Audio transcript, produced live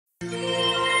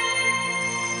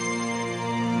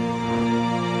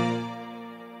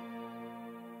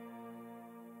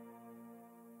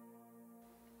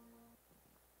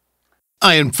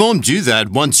I informed you that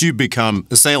once you become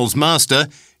a sales master,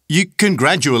 you can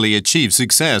gradually achieve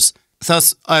success.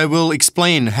 Thus, I will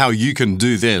explain how you can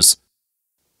do this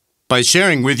by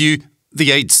sharing with you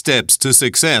the 8 steps to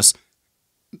success.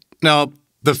 Now,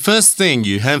 the first thing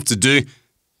you have to do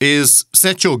is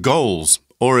set your goals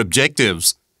or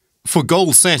objectives. For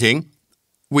goal setting,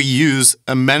 we use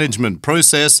a management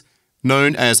process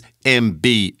known as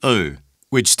MBO,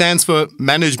 which stands for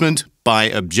Management by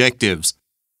Objectives.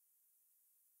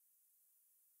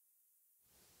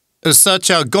 As such,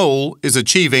 our goal is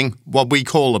achieving what we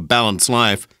call a balanced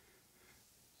life.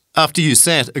 After you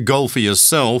set a goal for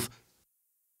yourself,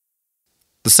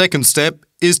 the second step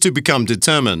is to become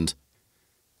determined,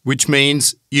 which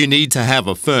means you need to have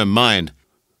a firm mind.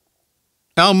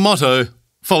 Our motto,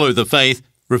 Follow the Faith,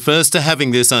 refers to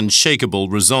having this unshakable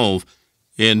resolve.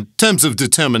 In terms of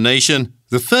determination,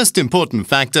 the first important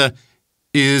factor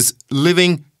is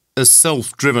living a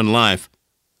self-driven life.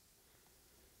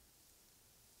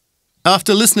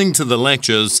 After listening to the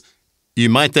lectures, you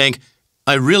might think,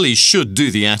 I really should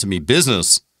do the Atomy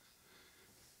business.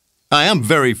 I am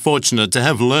very fortunate to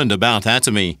have learned about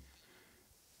Atomy.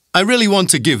 I really want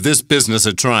to give this business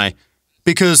a try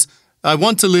because I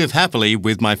want to live happily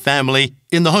with my family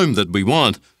in the home that we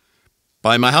want.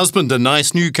 Buy my husband a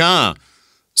nice new car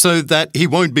so that he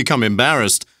won't become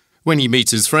embarrassed when he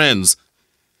meets his friends,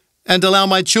 and allow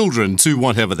my children to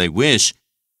whatever they wish.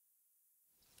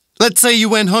 Let's say you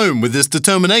went home with this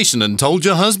determination and told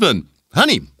your husband,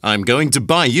 "Honey, I'm going to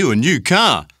buy you a new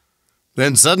car."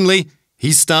 Then suddenly,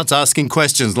 he starts asking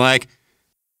questions like,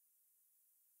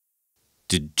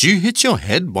 "Did you hit your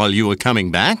head while you were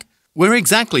coming back? Where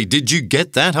exactly did you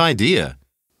get that idea?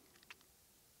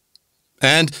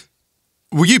 And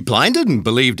were you blinded and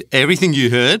believed everything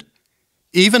you heard?"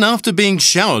 Even after being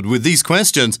showered with these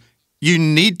questions, you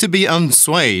need to be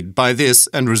unswayed by this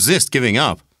and resist giving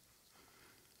up.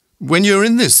 When you're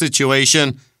in this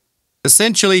situation,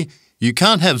 essentially, you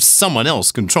can't have someone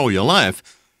else control your life.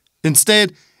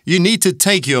 Instead, you need to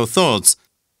take your thoughts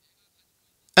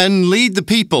and lead the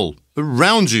people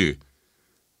around you.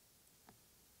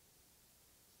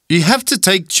 You have to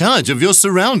take charge of your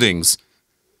surroundings.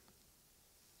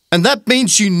 And that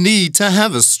means you need to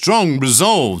have a strong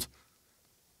resolve.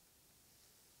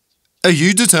 Are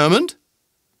you determined?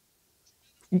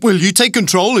 Will you take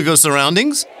control of your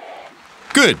surroundings?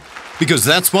 Good, because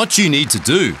that's what you need to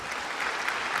do.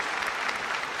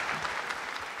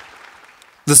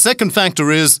 The second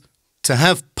factor is to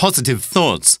have positive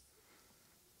thoughts.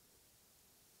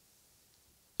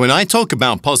 When I talk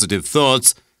about positive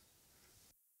thoughts,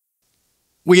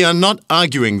 we are not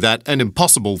arguing that an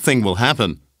impossible thing will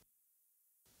happen.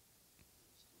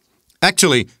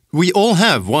 Actually, we all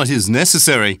have what is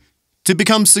necessary to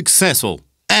become successful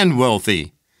and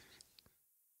wealthy.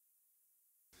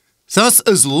 Thus,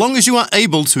 as long as you are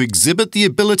able to exhibit the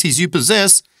abilities you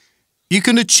possess, you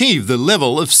can achieve the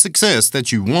level of success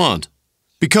that you want.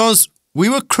 Because we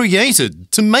were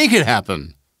created to make it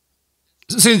happen.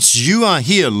 Since you are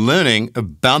here learning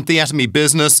about the Atomy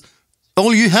business,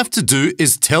 all you have to do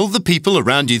is tell the people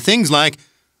around you things like,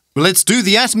 "Let's do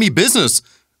the Atomy business.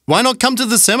 Why not come to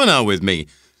the seminar with me?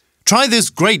 Try this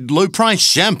great low-price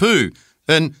shampoo.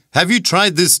 And have you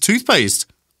tried this toothpaste?"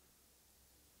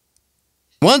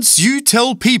 Once you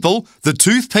tell people the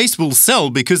toothpaste will sell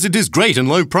because it is great and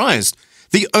low-priced,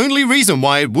 the only reason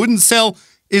why it wouldn't sell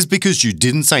is because you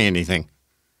didn't say anything.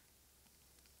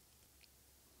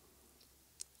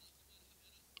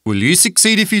 Will you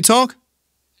succeed if you talk?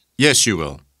 Yes, you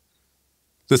will.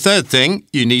 The third thing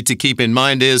you need to keep in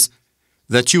mind is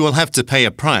that you will have to pay a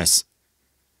price.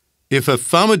 If a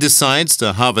farmer decides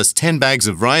to harvest 10 bags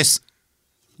of rice,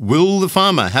 will the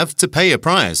farmer have to pay a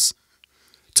price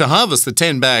to harvest the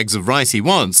 10 bags of rice he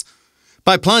wants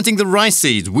by planting the rice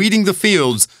seeds, weeding the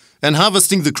fields, and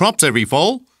harvesting the crops every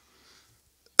fall?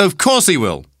 Of course he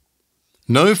will.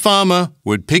 No farmer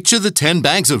would picture the 10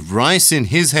 bags of rice in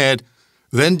his head,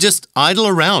 then just idle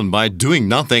around by doing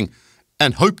nothing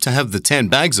and hope to have the 10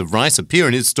 bags of rice appear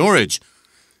in his storage.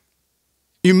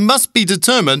 You must be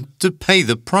determined to pay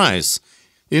the price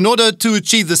in order to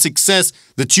achieve the success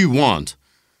that you want.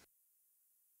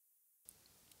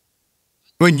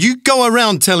 When you go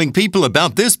around telling people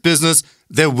about this business,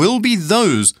 there will be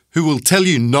those who will tell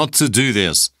you not to do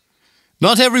this.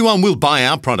 Not everyone will buy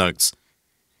our products.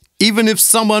 Even if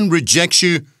someone rejects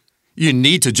you, you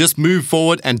need to just move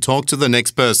forward and talk to the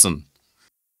next person.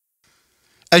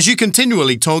 As you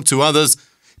continually talk to others,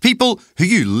 people who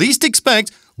you least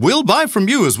expect will buy from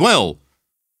you as well.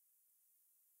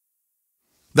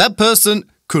 That person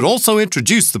could also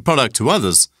introduce the product to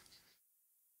others.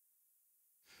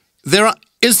 There are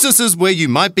instances where you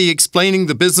might be explaining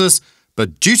the business,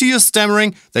 but due to your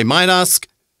stammering, they might ask,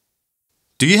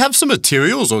 "Do you have some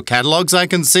materials or catalogs I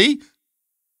can see?"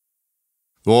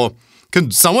 Or,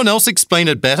 "Can someone else explain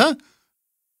it better?"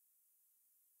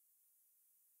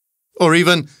 Or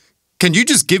even, "Can you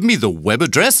just give me the web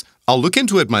address? I'll look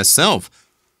into it myself."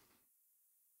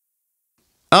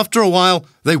 After a while,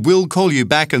 they will call you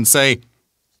back and say,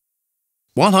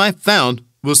 "What I found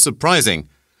was surprising.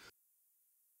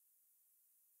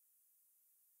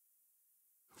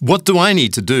 What do I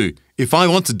need to do if I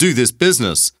want to do this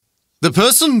business?" The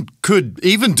person could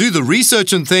even do the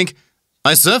research and think,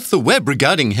 "I surfed the web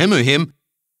regarding him or him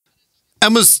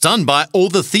and was stunned by all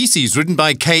the theses written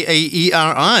by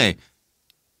Kaeri.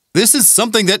 This is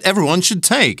something that everyone should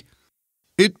take."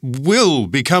 It will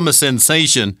become a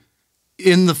sensation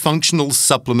in the functional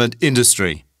supplement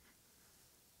industry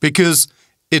because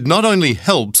it not only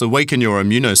helps awaken your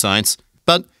immunocytes,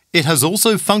 but it has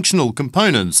also functional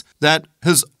components that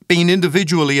has been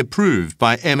individually approved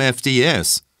by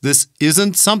MFDS. This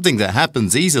isn't something that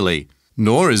happens easily,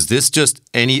 nor is this just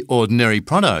any ordinary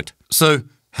product. So,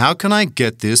 how can I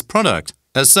get this product?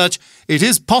 As such, it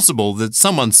is possible that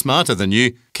someone smarter than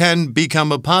you can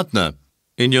become a partner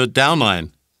in your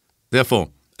downline. Therefore,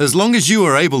 as long as you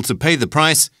are able to pay the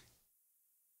price,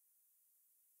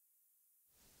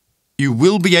 you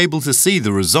will be able to see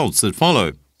the results that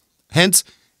follow. Hence,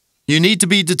 you need to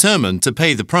be determined to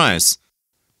pay the price.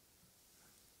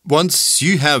 Once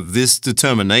you have this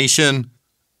determination,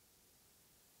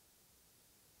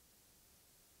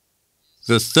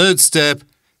 the third step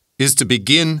is to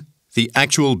begin the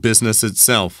actual business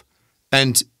itself.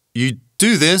 And you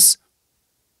do this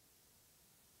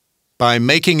by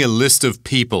making a list of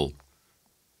people.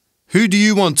 Who do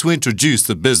you want to introduce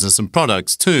the business and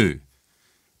products to?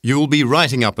 You will be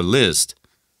writing up a list.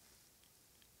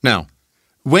 Now,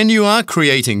 when you are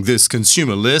creating this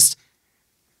consumer list,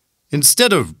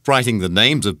 instead of writing the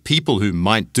names of people who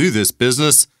might do this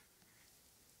business,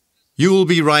 you will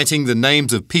be writing the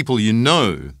names of people you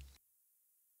know.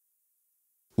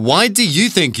 Why do you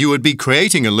think you would be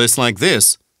creating a list like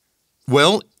this?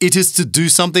 Well, it is to do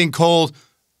something called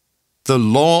the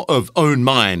law of own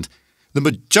mind. The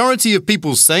majority of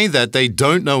people say that they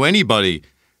don't know anybody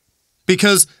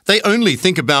because they only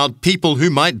think about people who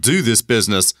might do this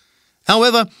business.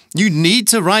 However, you need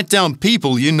to write down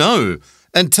people you know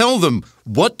and tell them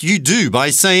what you do by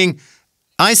saying,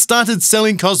 "I started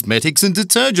selling cosmetics and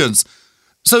detergents,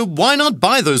 so why not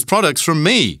buy those products from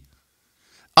me?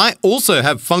 I also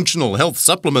have functional health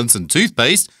supplements and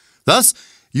toothpaste." Thus,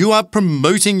 you are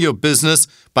promoting your business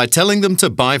by telling them to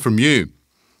buy from you.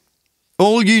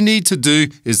 All you need to do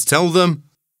is tell them.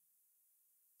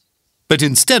 But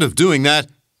instead of doing that,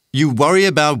 you worry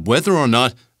about whether or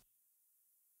not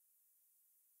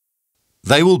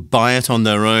they will buy it on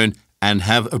their own and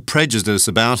have a prejudice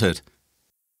about it.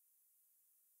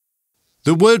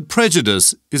 The word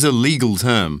prejudice is a legal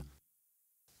term.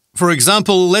 For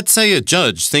example, let's say a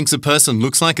judge thinks a person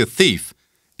looks like a thief.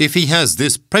 If he has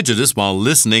this prejudice while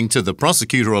listening to the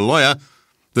prosecutor or lawyer,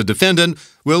 the defendant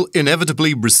will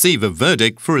inevitably receive a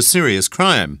verdict for a serious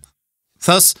crime.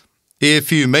 Thus,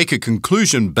 if you make a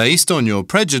conclusion based on your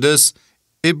prejudice,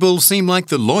 it will seem like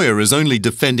the lawyer is only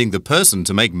defending the person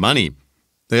to make money.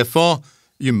 Therefore,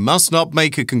 you must not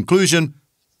make a conclusion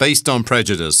based on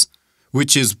prejudice,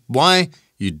 which is why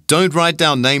you don't write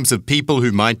down names of people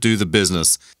who might do the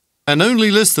business, and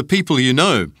only list the people you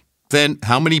know. Then,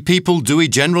 how many people do we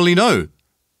generally know?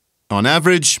 On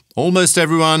average, almost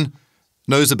everyone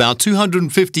knows about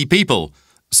 250 people.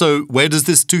 So, where does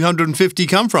this 250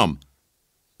 come from?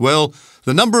 Well,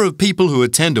 the number of people who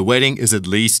attend a wedding is at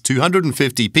least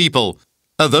 250 people.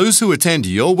 Are those who attend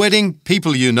your wedding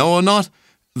people you know or not?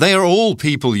 They are all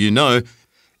people you know.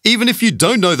 Even if you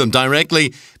don't know them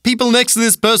directly, people next to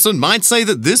this person might say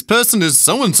that this person is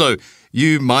so-and-so.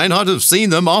 You might not have seen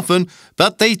them often,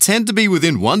 but they tend to be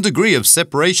within 1 degree of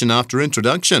separation after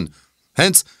introduction.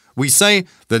 Hence, we say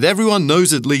that everyone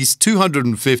knows at least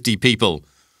 250 people.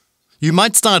 You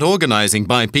might start organizing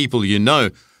by people you know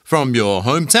from your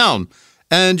hometown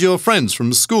and your friends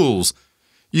from schools.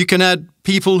 You can add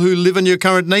people who live in your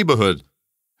current neighborhood,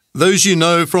 those you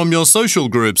know from your social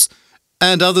groups,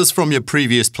 and others from your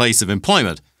previous place of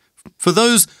employment. For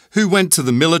those who went to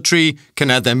the military, can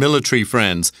add their military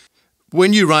friends.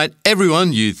 When you write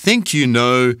everyone you think you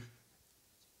know,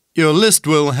 your list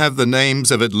will have the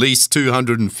names of at least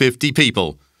 250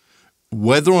 people.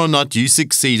 Whether or not you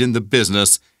succeed in the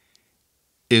business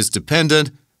is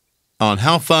dependent on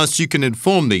how fast you can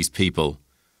inform these people.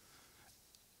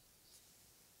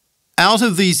 Out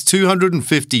of these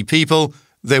 250 people,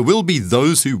 there will be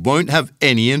those who won't have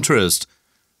any interest,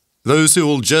 those who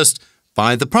will just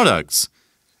buy the products,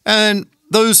 and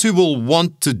those who will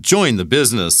want to join the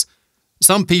business.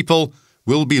 Some people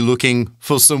will be looking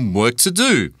for some work to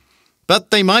do,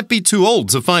 but they might be too old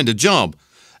to find a job.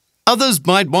 Others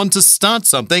might want to start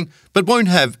something but won't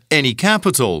have any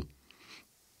capital.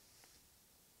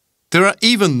 There are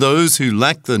even those who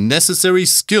lack the necessary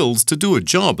skills to do a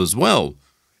job as well.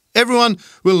 Everyone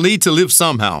will need to live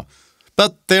somehow,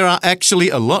 but there are actually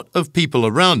a lot of people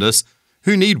around us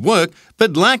who need work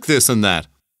but lack this and that.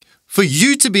 For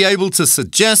you to be able to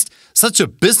suggest such a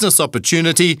business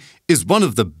opportunity is one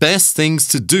of the best things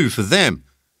to do for them.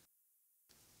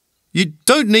 You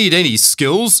don't need any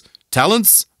skills,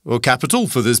 talents, or capital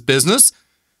for this business.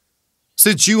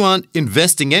 Since you aren't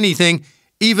investing anything,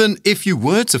 even if you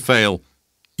were to fail,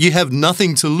 you have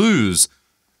nothing to lose.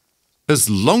 As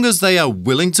long as they are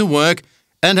willing to work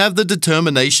and have the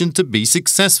determination to be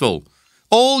successful,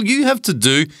 all you have to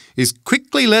do is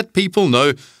quickly let people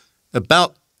know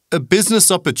about a business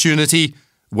opportunity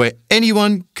where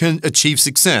anyone can achieve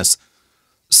success,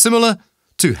 similar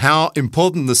to how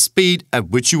important the speed at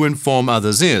which you inform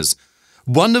others is.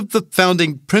 One of the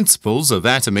founding principles of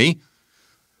Atomy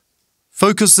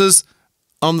focuses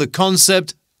on the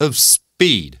concept of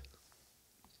speed.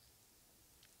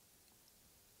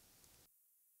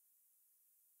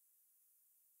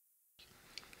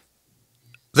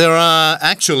 There are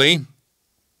actually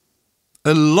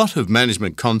a lot of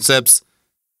management concepts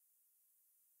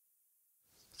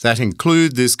that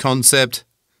include this concept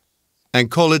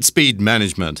and call it speed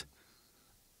management.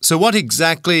 So what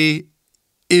exactly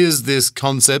is this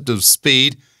concept of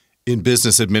speed in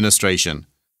business administration?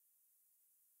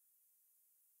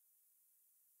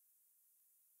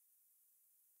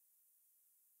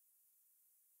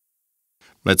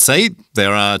 Let's say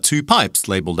there are two pipes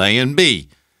labeled A and B.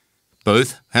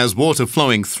 Both has water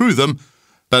flowing through them,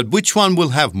 but which one will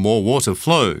have more water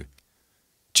flow?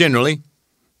 Generally,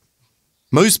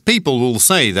 most people will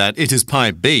say that it is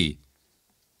pipe B.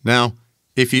 Now,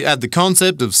 if you add the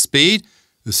concept of speed,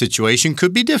 the situation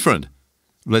could be different.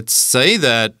 Let's say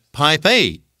that pipe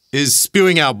A is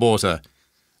spewing out water,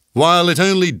 while it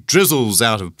only drizzles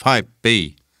out of pipe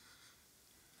B.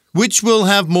 Which will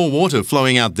have more water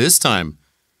flowing out this time?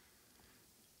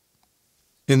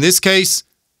 In this case,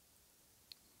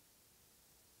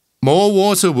 more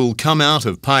water will come out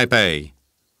of pipe A.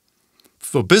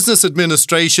 For business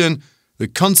administration, the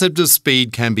concept of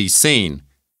speed can be seen.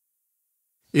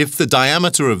 If the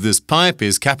diameter of this pipe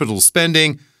is capital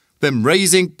spending, then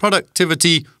raising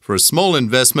productivity for a small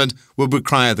investment will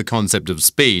require the concept of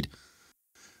speed,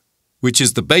 which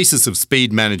is the basis of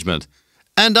speed management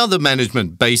and other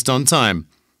management based on time.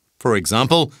 For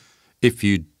example, if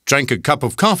you drank a cup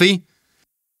of coffee,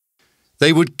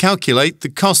 they would calculate the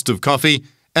cost of coffee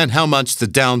and how much the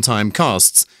downtime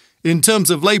costs in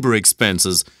terms of labor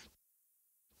expenses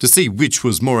to see which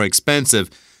was more expensive.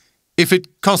 If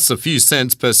it costs a few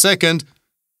cents per second,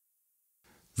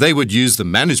 they would use the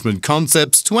management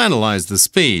concepts to analyze the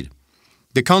speed.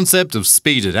 The concept of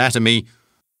speed at Atomy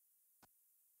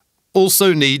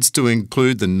also needs to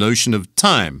include the notion of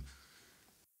time,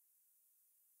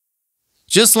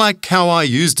 just like how I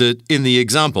used it in the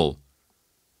example.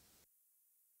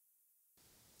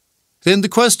 Then the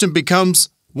question becomes,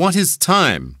 what is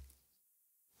time?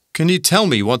 Can you tell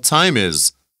me what time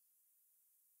is?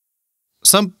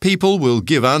 Some people will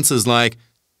give answers like,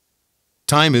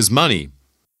 time is money.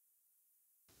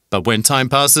 But when time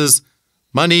passes,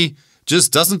 money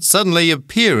just doesn't suddenly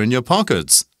appear in your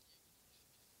pockets.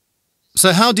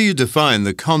 So how do you define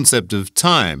the concept of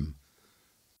time?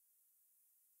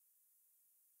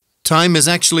 Time is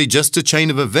actually just a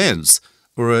chain of events,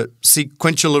 or a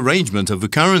sequential arrangement of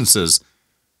occurrences.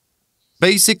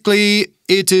 Basically,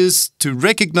 it is to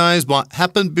recognize what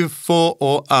happened before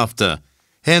or after.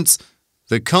 Hence,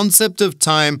 the concept of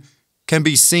time can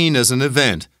be seen as an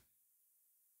event.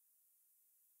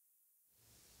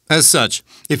 As such,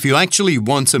 if you actually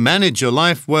want to manage your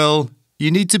life well,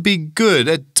 you need to be good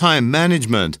at time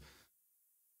management.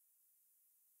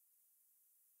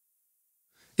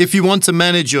 If you want to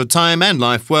manage your time and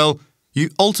life well, you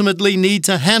ultimately need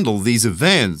to handle these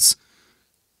events.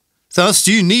 Thus,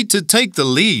 you need to take the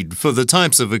lead for the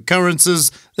types of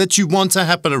occurrences that you want to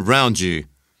happen around you.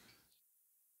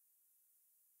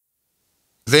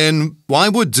 Then, why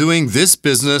would doing this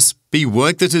business be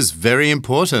work that is very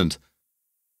important?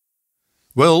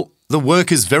 Well, the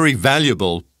work is very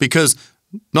valuable because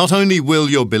not only will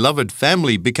your beloved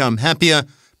family become happier,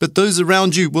 but those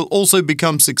around you will also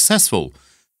become successful.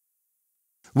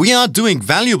 We are doing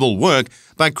valuable work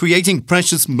by creating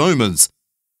precious moments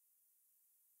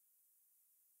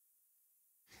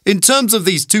In terms of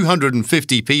these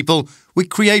 250 people, we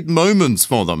create moments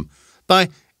for them by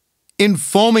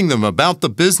informing them about the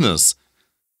business.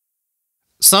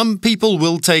 Some people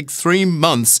will take 3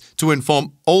 months to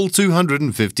inform all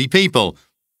 250 people.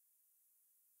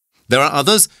 There are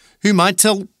others who might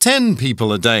tell 10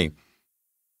 people a day,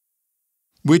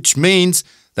 which means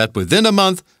that within a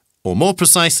month, or more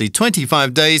precisely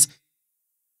 25 days,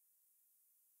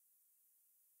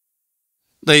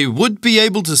 they would be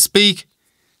able to speak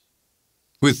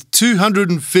with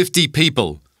 250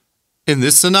 people. In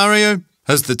this scenario,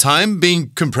 has the time been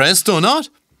compressed or not?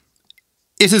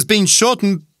 It has been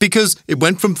shortened because it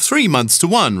went from 3 months to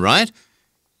 1, right?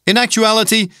 In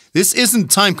actuality, this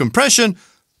isn't time compression,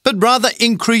 but rather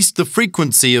increased the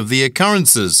frequency of the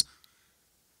occurrences.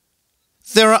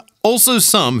 There are also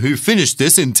some who finished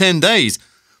this in 10 days.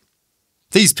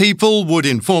 These people would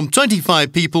inform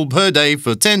 25 people per day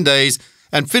for 10 days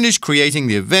and finish creating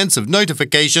the events of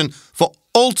notification for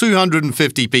all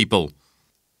 250 people.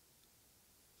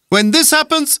 When this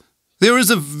happens, there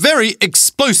is a very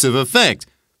explosive effect,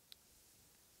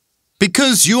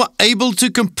 because you are able to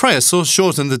compress or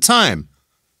shorten the time.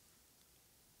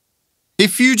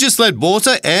 If you just let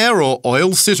water, air, or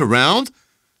oil sit around,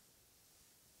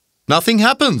 nothing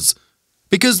happens,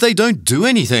 because they don't do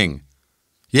anything.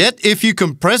 Yet, if you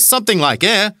compress something like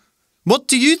air, what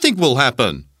do you think will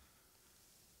happen?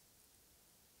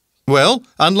 Well,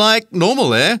 unlike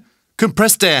normal air,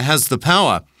 compressed air has the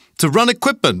power to run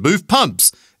equipment, move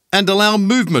pumps, and allow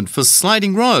movement for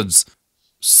sliding rods.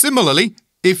 Similarly,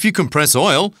 if you compress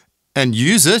oil and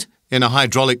use it in a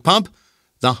hydraulic pump,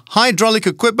 the hydraulic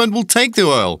equipment will take the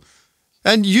oil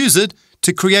and use it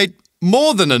to create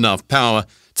more than enough power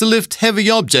to lift heavy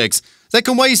objects that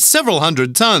can weigh several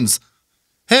hundred tons.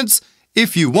 Hence,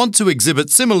 if you want to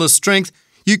exhibit similar strength,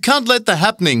 you can't let the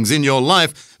happenings in your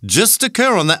life just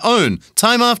occur on their own,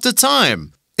 time after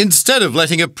time. Instead of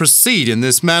letting it proceed in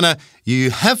this manner,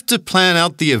 you have to plan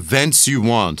out the events you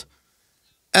want,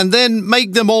 and then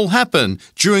make them all happen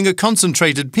during a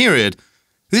concentrated period.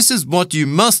 This is what you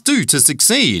must do to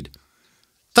succeed.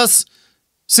 Thus,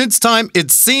 since time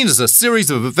is seen as a series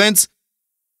of events,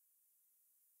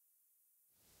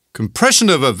 compression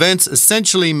of events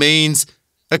essentially means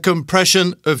a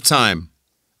compression of time.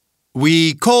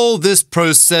 We call this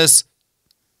process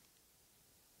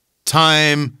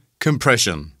time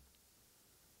compression,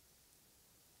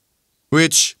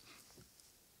 which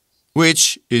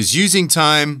is using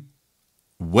time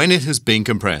when it has been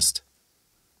compressed.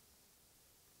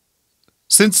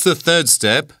 Since the third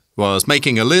step was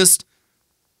making a list,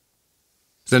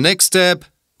 the next step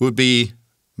would be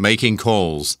making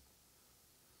calls.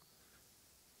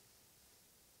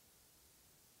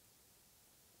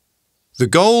 The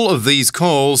goal of these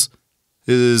calls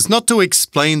is not to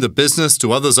explain the business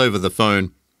to others over the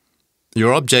phone.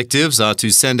 Your objectives are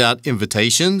to send out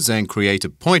invitations and create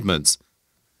appointments.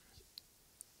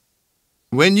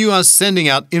 When you are sending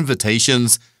out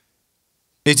invitations,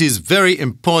 it is very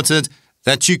important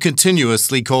that you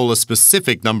continuously call a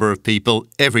specific number of people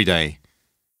every day.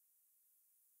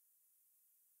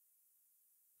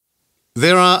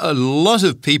 There are a lot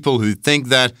of people who think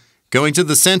that going to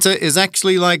the center is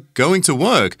actually like going to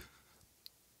work.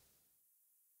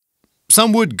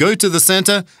 Some would go to the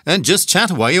center and just chat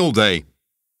away all day.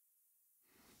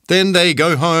 Then they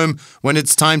go home when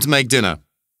it's time to make dinner.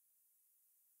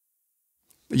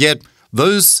 Yet,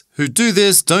 those who do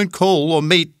this don't call or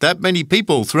meet that many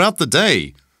people throughout the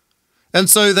day. And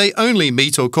so they only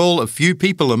meet or call a few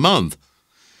people a month.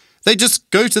 They just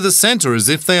go to the center as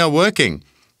if they are working.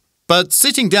 But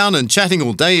sitting down and chatting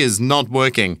all day is not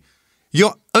working.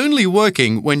 You're only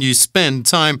working when you spend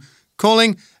time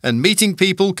calling and meeting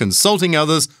people, consulting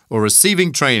others, or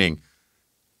receiving training.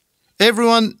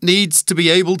 Everyone needs to be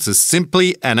able to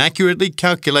simply and accurately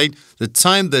calculate the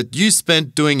time that you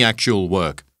spent doing actual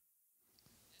work.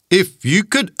 If you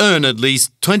could earn at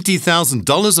least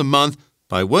 $20,000 a month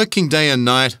by working day and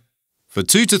night for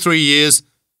 2 to 3 years,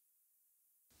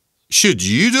 should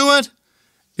you do it?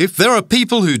 If there are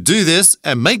people who do this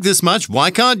and make this much, why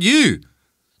can't you?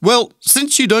 Well,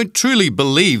 since you don't truly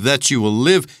believe that you will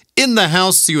live in the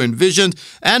house you envisioned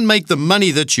and make the money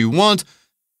that you want,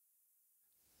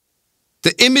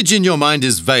 the image in your mind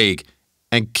is vague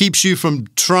and keeps you from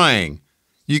trying.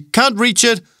 You can't reach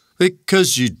it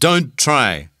because you don't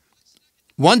try.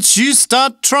 Once you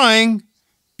start trying,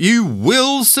 you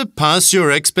will surpass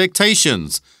your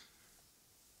expectations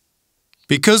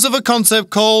because of a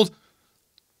concept called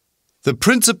the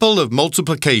principle of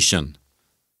multiplication.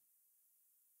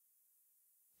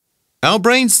 Our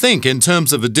brains think in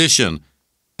terms of addition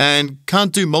and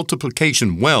can't do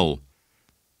multiplication well.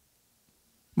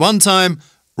 One time,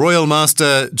 Royal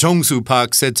Master Jongsu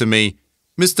Park said to me,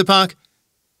 "Mr. Park,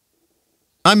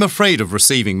 I'm afraid of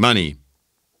receiving money."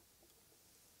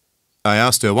 I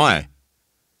asked her why.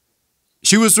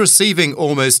 She was receiving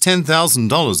almost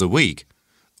 $10,000 a week.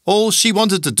 All she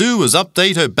wanted to do was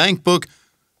update her bank book,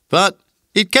 but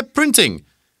it kept printing.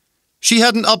 She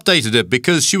hadn't updated it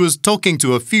because she was talking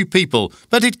to a few people,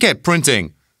 but it kept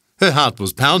printing. Her heart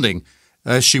was pounding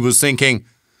as she was thinking,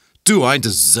 "Do I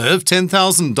deserve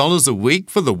 $10,000 a week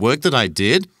for the work that I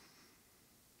did?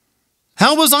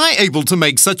 How was I able to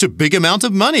make such a big amount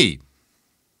of money?"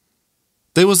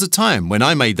 There was a time when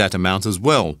I made that amount as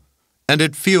well, and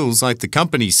it feels like the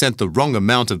company sent the wrong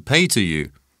amount of pay to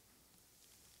you.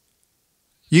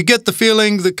 You get the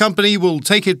feeling the company will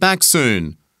take it back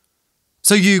soon,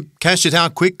 so you cash it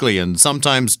out quickly and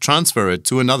sometimes transfer it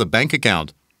to another bank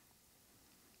account.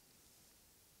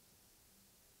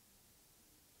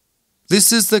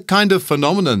 This is the kind of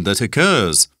phenomenon that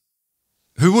occurs.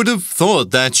 Who would have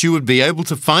thought that you would be able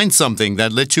to find something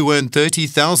that let you earn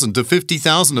 $30,000 to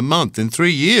 $50,000 a month in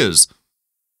 3 years?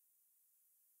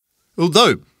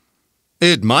 Although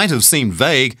it might have seemed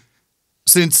vague,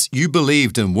 since you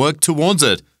believed and worked towards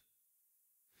it.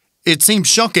 It seems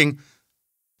shocking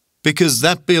because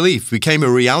that belief became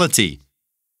a reality.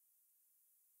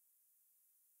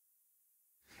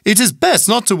 It is best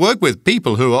not to work with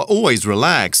people who are always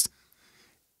relaxed.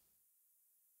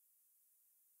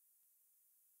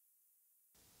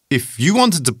 If you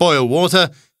wanted to boil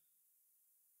water,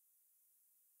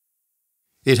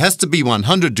 it has to be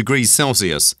 100 degrees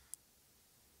Celsius.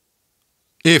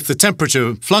 If the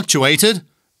temperature fluctuated,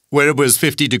 where it was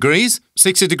 50 degrees,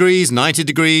 60 degrees, 90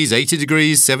 degrees, 80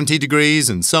 degrees, 70 degrees,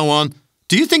 and so on,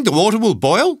 do you think the water will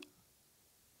boil?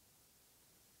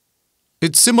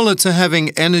 It's similar to having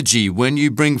energy when you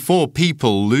bring 4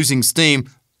 people losing steam,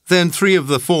 then 3 of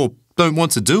the 4 don't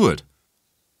want to do it.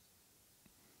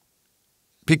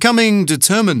 Becoming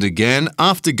determined again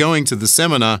after going to the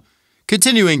seminar,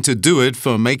 continuing to do it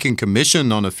for making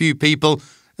commission on a few people,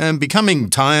 and becoming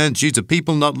tired due to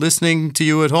people not listening to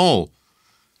you at all.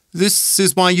 This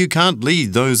is why you can't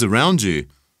lead those around you.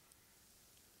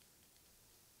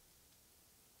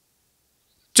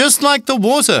 Just like the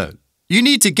water, you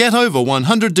need to get over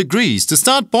 100 degrees to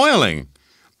start boiling.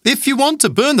 If you want to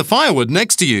burn the firewood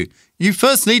next to you, you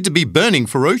first need to be burning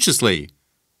ferociously.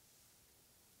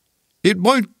 It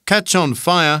won't catch on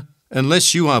fire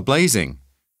unless you are blazing.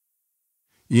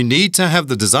 You need to have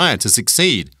the desire to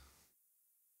succeed.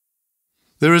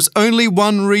 There is only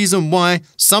one reason why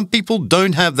some people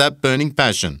don't have that burning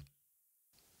passion.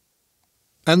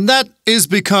 And that is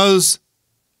because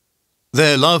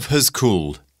their love has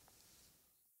cooled.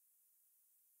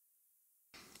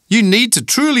 You need to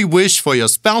truly wish for your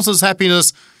spouse's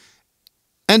happiness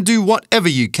and do whatever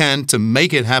you can to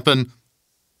make it happen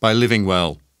by living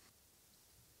well.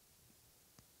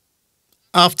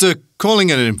 After calling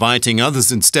and inviting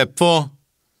others in step 4,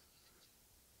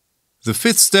 the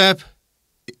 5th step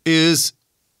is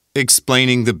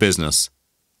explaining the business.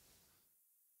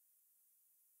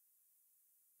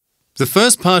 The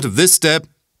first part of this step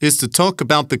is to talk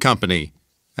about the company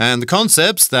and the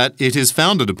concepts that it is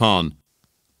founded upon.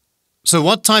 So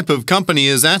what type of company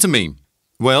is Atomy?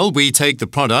 Well, we take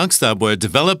the products that were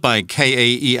developed by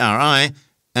KAERI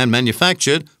and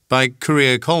manufactured by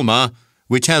Korea Kolmar,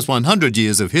 which has 100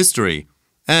 years of history,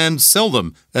 and sell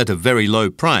them at a very low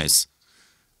price,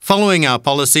 following our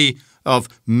policy of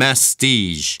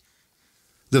mastige.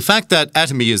 The fact that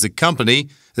Atomy is a company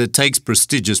that takes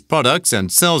prestigious products and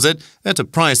sells it at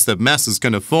a price that masses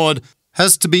can afford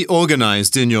has to be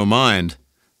organized in your mind.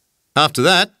 After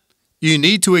that, you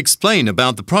need to explain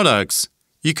about the products.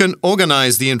 You can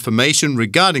organize the information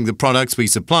regarding the products we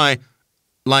supply,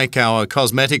 like our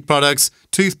cosmetic products,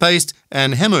 toothpaste,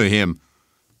 and Hemohim,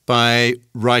 by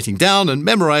writing down and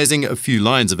memorizing a few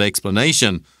lines of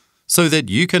explanation so that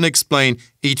you can explain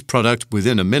each product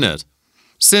within a minute.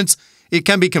 Since it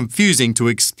can be confusing to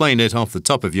explain it off the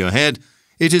top of your head,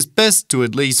 it is best to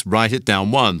at least write it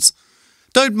down once.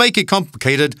 Don't make it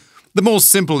complicated. The more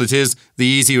simple it is, the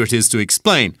easier it is to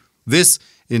explain. This,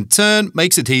 in turn,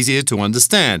 makes it easier to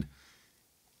understand.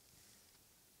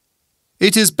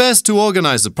 It is best to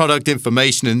organize the product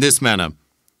information in this manner.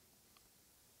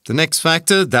 The next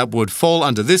factor that would fall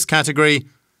under this category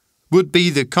would be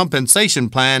the compensation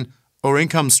plan or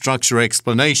income structure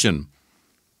explanation.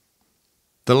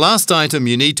 The last item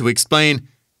you need to explain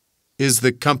is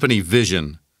the company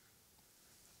vision.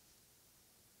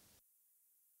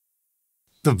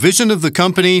 The vision of the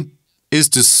company is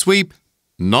to sweep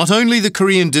not only the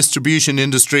Korean distribution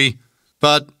industry,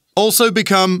 but also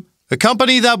become a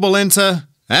company that will enter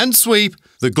and sweep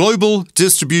the global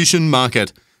distribution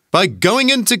market by going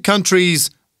into countries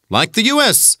like the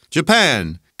US,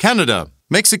 Japan, Canada,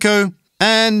 Mexico,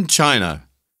 and China.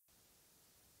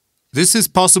 This is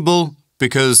possible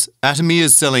because Atomy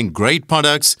is selling great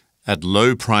products at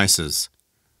low prices.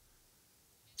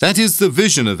 That is the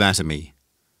vision of Atomy.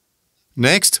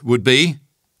 Next would be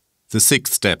the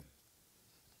sixth step.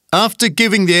 After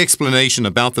giving the explanation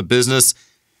about the business,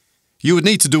 you would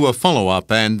need to do a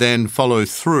follow-up and then follow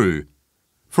through.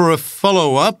 For a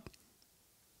follow-up,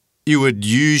 you would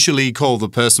usually call the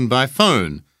person by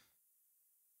phone.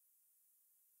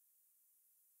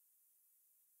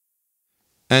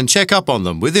 And check up on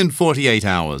them within 48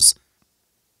 hours.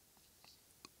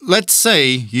 Let's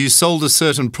say you sold a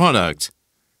certain product.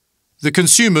 The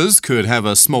consumers could have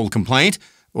a small complaint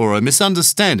or a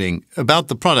misunderstanding about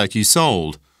the product you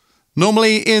sold.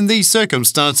 Normally, in these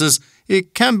circumstances,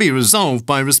 it can be resolved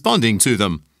by responding to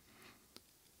them.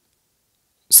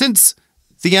 Since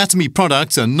the Atomy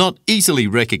products are not easily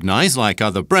recognized like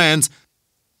other brands,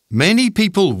 many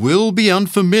people will be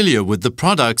unfamiliar with the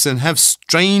products and have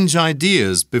strange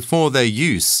ideas before their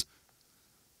use.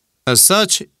 As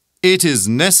such, it is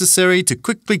necessary to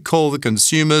quickly call the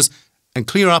consumers and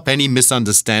clear up any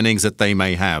misunderstandings that they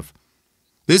may have.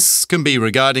 This can be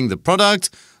regarding the product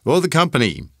or the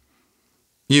company.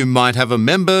 You might have a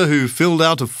member who filled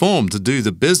out a form to do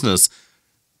the business,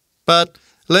 but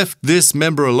left this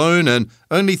member alone and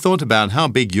only thought about how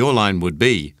big your line would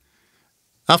be.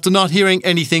 After not hearing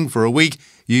anything for a week,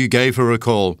 you gave her a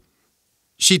call.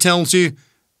 She tells you,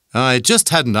 "I just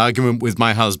had an argument with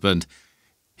my husband.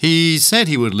 He said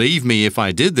he would leave me if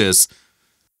I did this.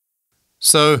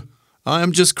 So I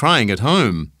am just crying at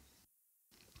home."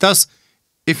 Thus,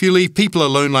 if you leave people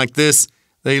alone like this,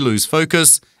 they lose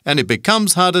focus and it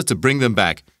becomes harder to bring them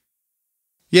back.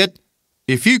 Yet,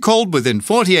 if you called within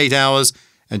 48 hours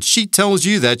and she tells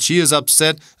you that she is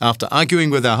upset after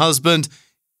arguing with her husband,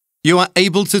 you are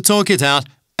able to talk it out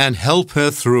and help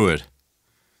her through it.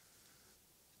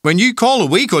 When you call a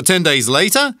week or 10 days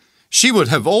later, she would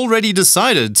have already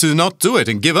decided to not do it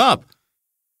and give up.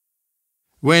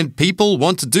 When people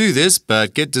want to do this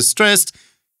but get distressed,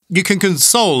 you can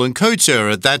console and coach her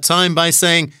at that time by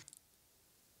saying,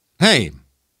 "Hey,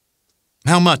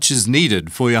 how much is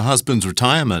needed for your husband's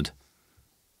retirement?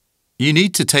 You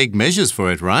need to take measures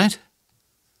for it, right?"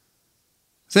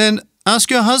 Then ask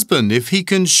your husband if he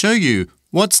can show you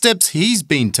what steps he's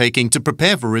been taking to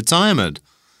prepare for retirement.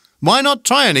 Why not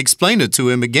try and explain it to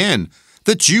him again,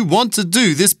 that you want to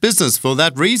do this business for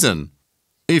that reason?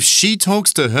 If she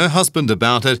talks to her husband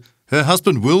about it, her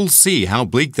husband will see how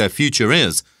bleak their future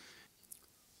is.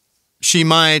 She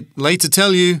might later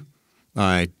tell you,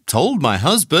 "I told my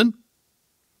husband,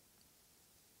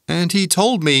 and he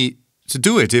told me to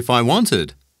do it if I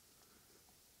wanted."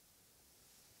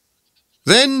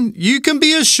 Then you can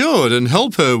be assured and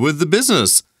help her with the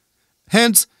business.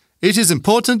 Hence, it is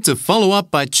important to follow up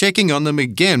by checking on them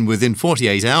again within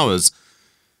 48 hours.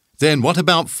 Then what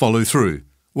about follow-through?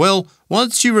 Well,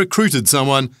 once you recruited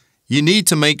someone, you need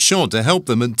to make sure to help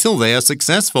them until they are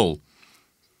successful.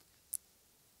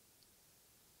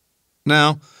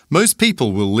 Now, most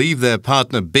people will leave their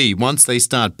partner be once they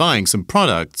start buying some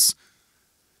products.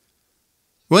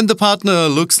 When the partner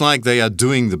looks like they are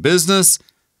doing the business,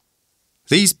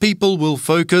 these people will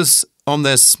focus on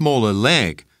their smaller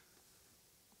leg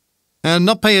and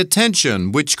not pay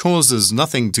attention, which causes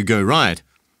nothing to go right.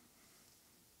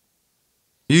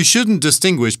 You shouldn't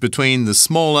distinguish between the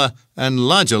smaller and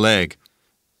larger leg.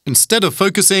 Instead of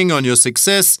focusing on your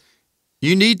success,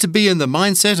 you need to be in the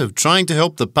mindset of trying to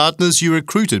help the partners you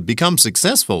recruited become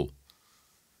successful.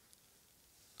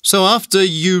 So after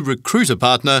you recruit a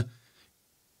partner,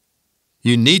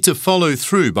 you need to follow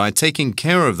through by taking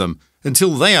care of them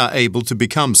until they are able to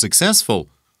become successful.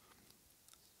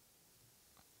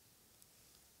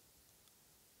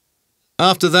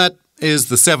 After that is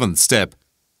the seventh step,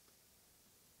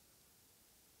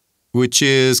 which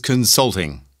is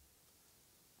consulting.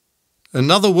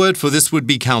 Another word for this would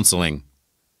be counseling.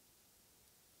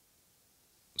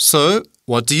 So,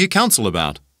 what do you counsel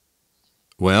about?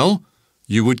 Well,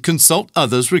 you would consult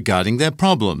others regarding their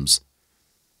problems.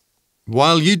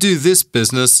 While you do this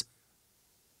business,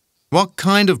 what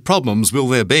kind of problems will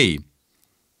there be?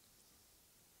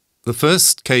 The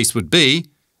first case would be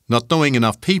not knowing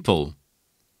enough people.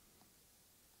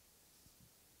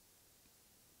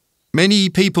 Many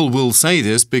people will say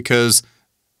this because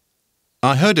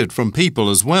I heard it from people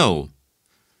as well.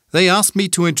 They ask me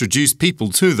to introduce people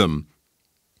to them.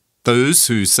 Those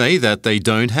who say that they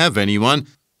don't have anyone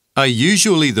are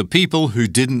usually the people who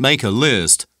didn't make a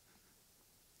list,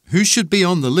 who should be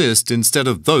on the list instead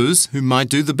of those who might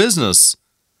do the business.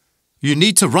 You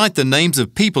need to write the names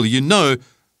of people you know,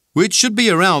 which should be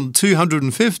around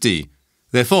 250.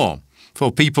 Therefore,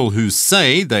 for people who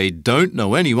say they don't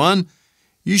know anyone,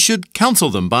 you should counsel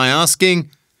them by asking,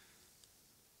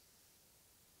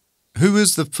 who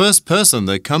is the first person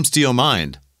that comes to your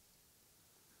mind?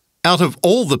 Out of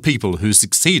all the people who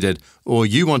succeeded, or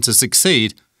you want to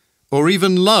succeed, or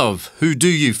even love, who do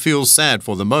you feel sad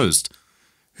for the most?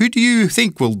 Who do you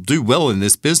think will do well in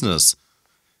this business?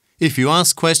 If you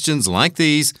ask questions like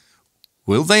these,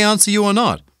 will they answer you or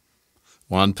not?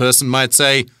 One person might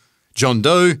say, John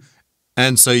Doe,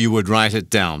 and so you would write it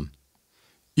down.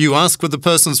 You ask for the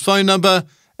person's phone number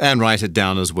and write it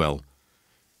down as well.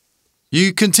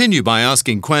 You continue by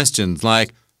asking questions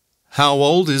like, how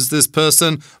old is this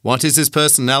person? What is his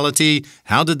personality?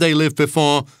 How did they live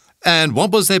before? And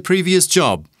what was their previous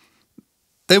job?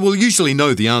 They will usually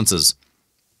know the answers.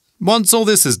 Once all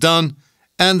this is done,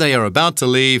 and they are about to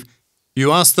leave,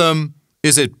 you ask them,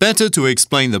 is it better to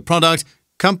explain the product,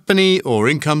 company, or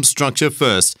income structure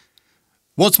first?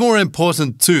 What's more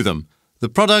important to them, the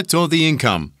product or the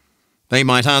income? They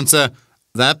might answer,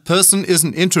 that person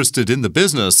isn't interested in the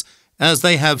business, as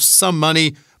they have some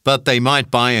money, but they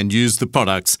might buy and use the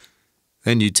products.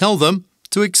 Then you tell them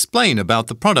to explain about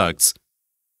the products.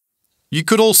 You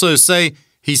could also say,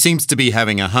 he seems to be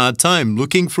having a hard time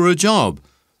looking for a job.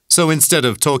 So instead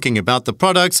of talking about the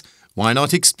products, why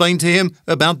not explain to him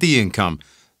about the income,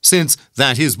 since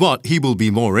that is what he will be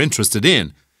more interested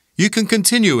in? You can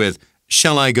continue with,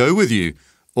 shall I go with you?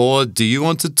 Or do you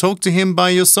want to talk to him by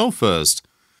yourself first?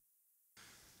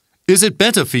 Is it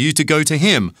better for you to go to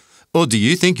him? Or do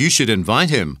you think you should invite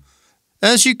him?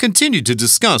 As you continue to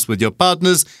discuss with your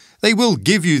partners, they will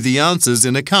give you the answers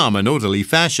in a calm and orderly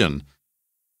fashion.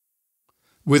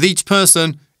 With each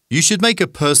person, you should make a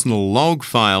personal log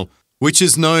file, which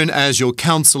is known as your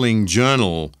counseling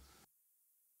journal.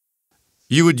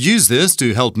 You would use this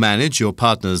to help manage your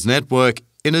partner's network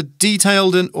in a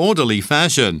detailed and orderly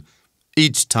fashion.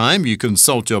 Each time you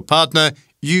consult your partner,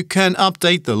 you can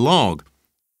update the log.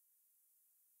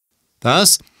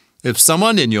 Thus, if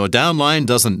someone in your downline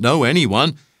doesn't know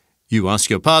anyone, you ask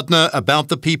your partner about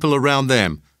the people around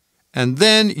them, and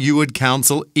then you would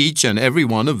counsel each and every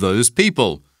one of those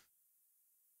people.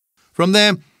 From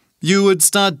there, you would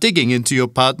start digging into your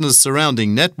partner's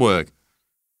surrounding network.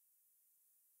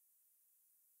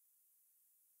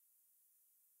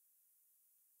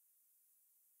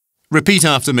 Repeat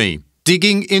after me.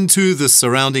 Digging into the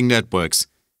surrounding networks.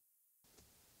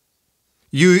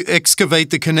 You excavate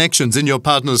the connections in your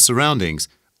partner's surroundings.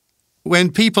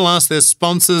 When people ask their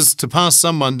sponsors to pass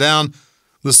someone down,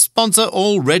 the sponsor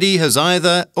already has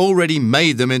either already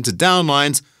made them into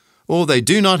downlines or they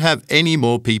do not have any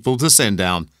more people to send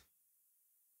down.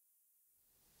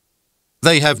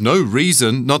 They have no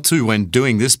reason not to when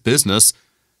doing this business.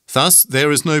 Thus,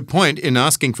 there is no point in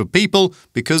asking for people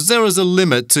because there is a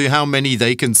limit to how many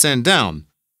they can send down.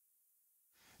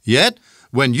 Yet,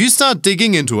 when you start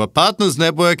digging into a partner's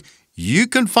network, you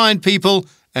can find people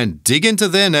and dig into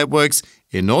their networks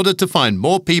in order to find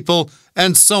more people,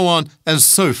 and so on and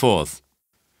so forth.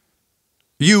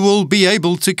 You will be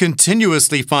able to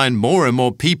continuously find more and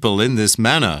more people in this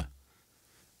manner.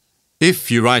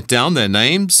 If you write down their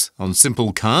names on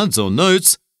simple cards or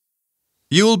notes,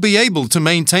 you will be able to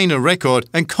maintain a record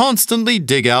and constantly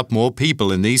dig out more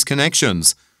people in these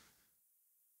connections.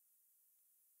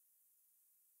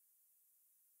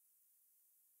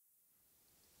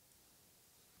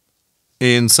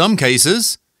 In some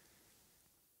cases,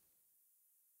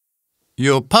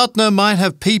 your partner might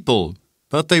have people,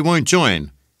 but they won't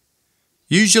join.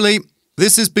 Usually,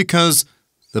 this is because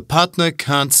the partner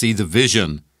can't see the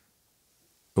vision,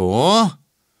 or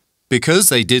because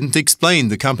they didn't explain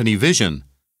the company vision.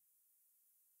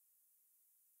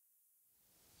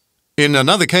 In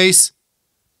another case,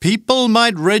 people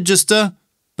might register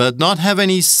but not have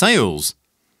any sales.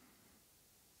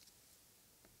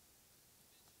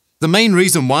 The main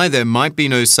reason why there might be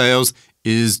no sales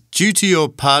is due to your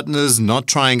partners not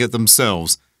trying it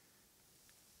themselves.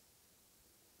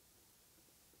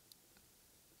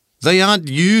 They aren't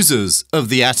users of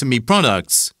the Atomy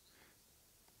products.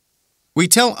 We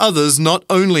tell others not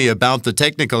only about the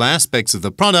technical aspects of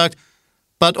the product,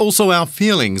 but also our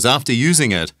feelings after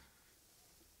using it.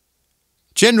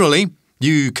 Generally,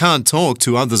 you can't talk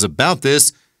to others about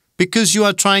this because you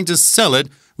are trying to sell it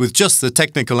with just the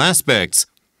technical aspects.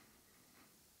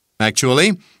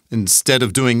 Actually, instead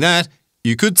of doing that,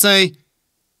 you could say,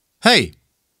 "Hey,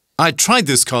 I tried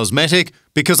this cosmetic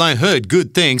because I heard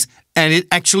good things and it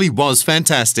actually was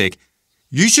fantastic.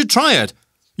 You should try it.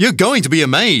 You're going to be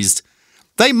amazed.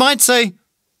 They might say,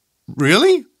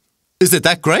 "Really? Is it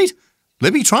that great?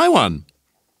 Let me try one."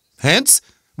 Hence,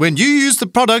 when you use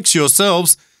the products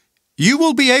yourselves, you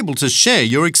will be able to share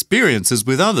your experiences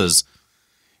with others.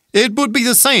 It would be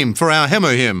the same for our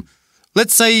Hemohim.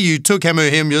 Let's say you took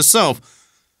Hemohim yourself.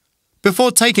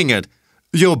 Before taking it,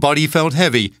 your body felt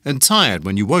heavy and tired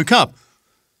when you woke up.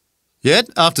 Yet,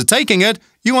 after taking it,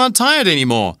 you aren't tired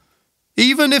anymore.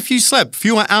 Even if you slept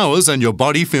fewer hours and your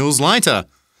body feels lighter.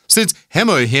 Since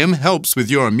Hemohim helps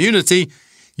with your immunity,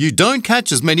 you don't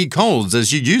catch as many colds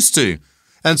as you used to.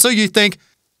 And so you think,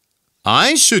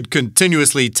 I should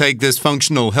continuously take this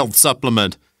functional health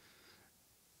supplement.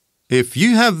 If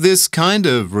you have this kind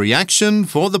of reaction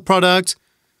for the product,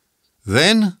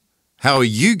 then how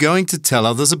are you going to tell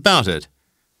others about it?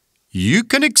 You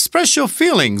can express your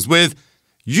feelings with,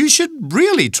 "You should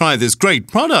really try this great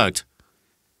product."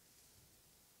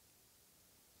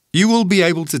 You will be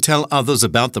able to tell others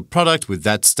about the product with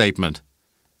that statement.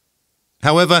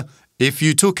 However, if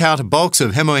you took out a box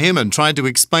of Hemohim and tried to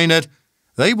explain it,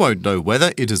 they won't know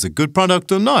whether it is a good product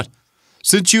or not.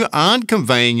 Since you aren't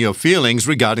conveying your feelings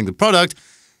regarding the product,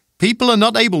 people are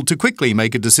not able to quickly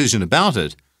make a decision about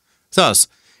it. Thus,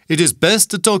 it is best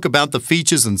to talk about the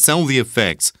features and sell the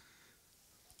effects.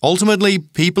 Ultimately,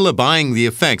 people are buying the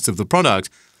effects of the product,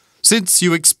 since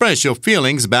you express your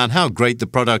feelings about how great the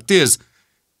product is.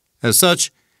 As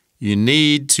such, you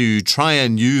need to try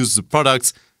and use the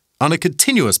products on a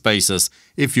continuous basis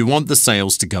if you want the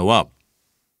sales to go up.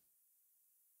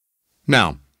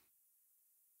 Now,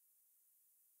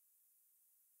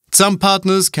 some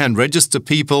partners can register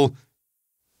people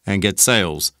and get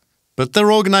sales, but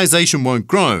their organization won't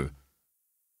grow.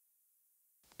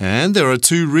 And there are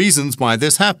two reasons why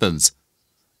this happens.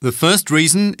 The first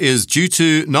reason is due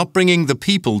to not bringing the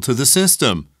people to the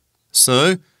system.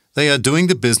 So, they are doing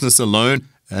the business alone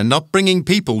and not bringing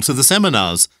people to the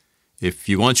seminars. If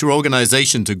you want your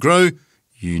organization to grow,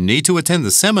 you need to attend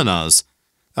the seminars.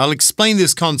 I'll explain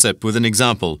this concept with an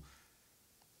example.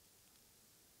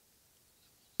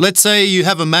 Let's say you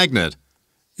have a magnet.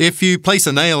 If you place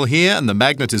a nail here and the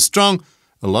magnet is strong,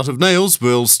 a lot of nails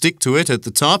will stick to it at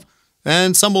the top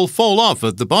and some will fall off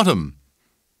at the bottom.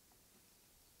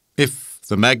 If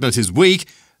the magnet is weak,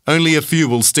 only a few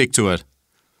will stick to it.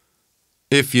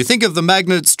 If you think of the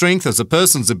magnet's strength as a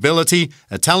person's ability,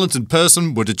 a talented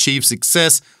person would achieve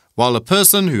success, while a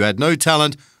person who had no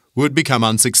talent would become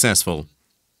unsuccessful.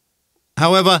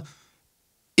 However,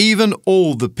 even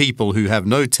all the people who have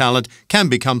no talent can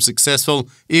become successful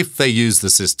if they use the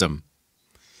system.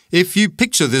 If you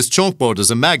picture this chalkboard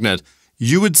as a magnet,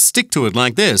 you would stick to it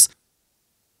like this,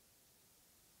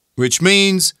 which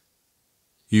means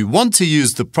you want to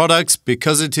use the products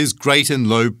because it is great and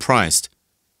low priced.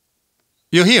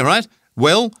 You're here, right?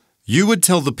 Well, you would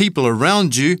tell the people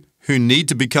around you who need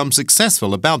to become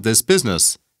successful about this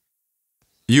business.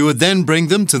 You would then bring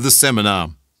them to the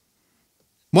seminar.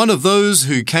 One of those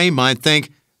who came might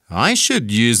think, I should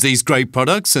use these great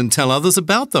products and tell others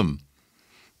about them.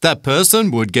 That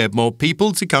person would get more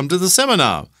people to come to the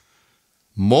seminar.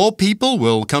 More people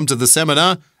will come to the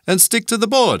seminar and stick to the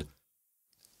board.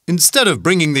 Instead of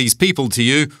bringing these people to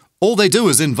you, all they do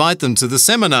is invite them to the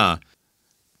seminar.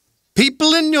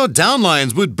 People in your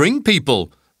downlines would bring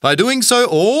people. By doing so,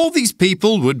 all these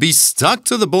people would be stuck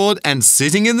to the board and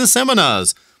sitting in the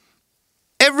seminars.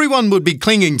 Everyone would be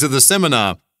clinging to the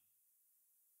seminar.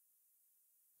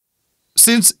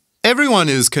 Since everyone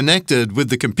is connected with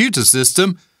the computer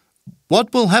system,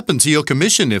 what will happen to your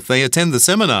commission if they attend the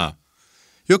seminar?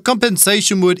 Your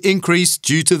compensation would increase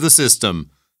due to the system.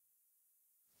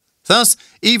 Thus,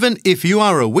 even if you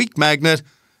are a weak magnet,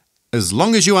 as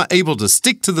long as you are able to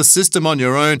stick to the system on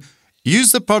your own,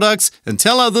 use the products and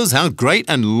tell others how great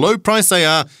and low price they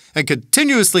are, and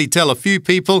continuously tell a few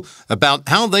people about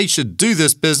how they should do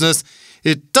this business,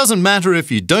 it doesn't matter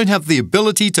if you don't have the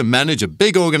ability to manage a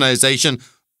big organization,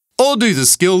 or do the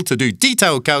skill to do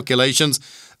detailed calculations,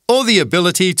 or the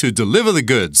ability to deliver the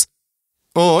goods,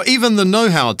 or even the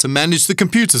know-how to manage the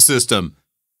computer system.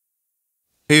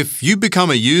 If you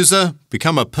become a user,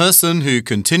 become a person who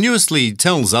continuously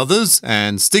tells others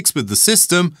and sticks with the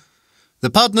system, the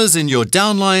partners in your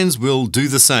downlines will do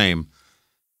the same.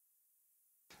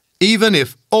 Even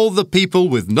if all the people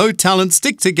with no talent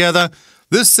stick together,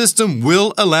 this system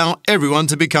will allow everyone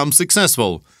to become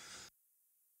successful.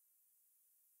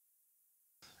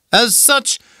 As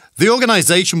such, the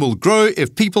organization will grow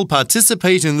if people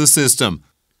participate in the system.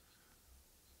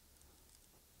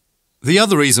 The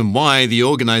other reason why the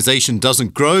organization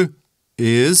doesn't grow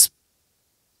is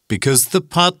because the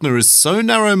partner is so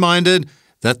narrow-minded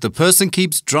that the person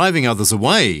keeps driving others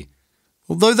away.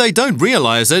 Although they don't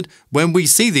realize it, when we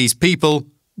see these people,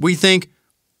 we think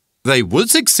they would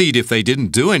succeed if they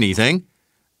didn't do anything.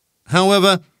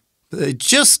 However, they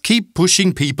just keep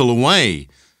pushing people away.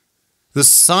 The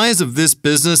size of this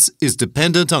business is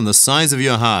dependent on the size of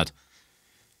your heart.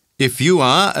 If you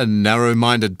are a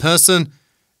narrow-minded person,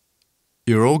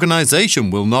 your organization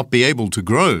will not be able to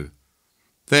grow.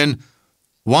 Then,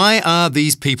 why are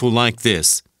these people like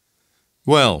this?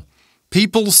 Well,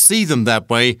 people see them that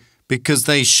way because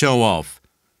they show off.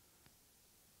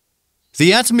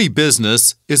 The Atomy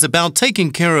business is about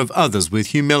taking care of others with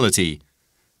humility.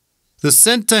 The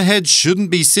center head shouldn't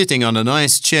be sitting on a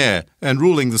nice chair and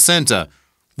ruling the center.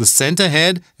 The center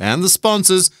head and the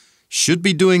sponsors should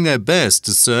be doing their best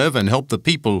to serve and help the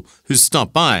people who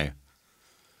stop by.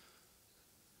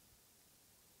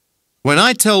 When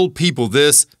I tell people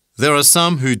this, there are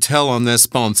some who tell on their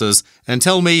sponsors and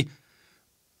tell me,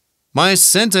 "My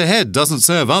center head doesn't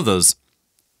serve others."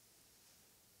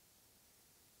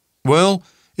 Well,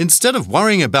 instead of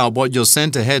worrying about what your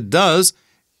center head does,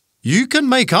 you can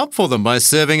make up for them by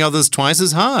serving others twice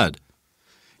as hard.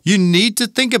 You need to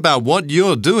think about what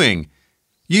you're doing.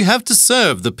 You have to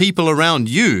serve the people around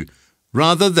you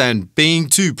rather than being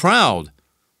too proud.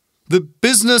 The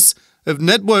business of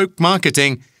network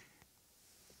marketing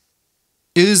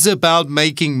is about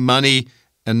making money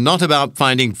and not about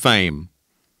finding fame.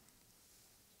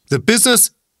 The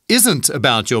business isn't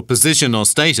about your position or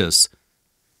status.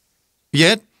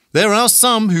 Yet, there are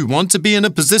some who want to be in a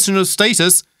position of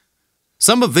status.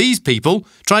 Some of these people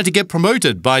try to get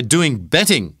promoted by doing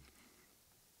betting.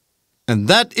 And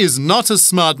that is not a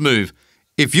smart move.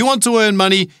 If you want to earn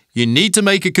money, you need to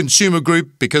make a consumer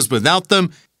group because without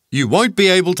them, you won't be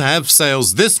able to have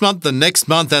sales this month, the next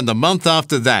month, and the month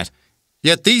after that.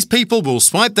 Yet these people will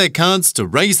swipe their cards to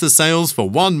raise the sales for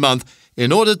 1 month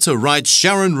in order to write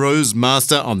Sharon Rose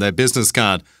Master on their business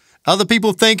card. Other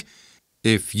people think,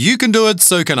 if you can do it,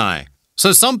 so can I.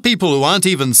 So some people who aren't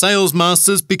even sales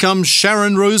masters become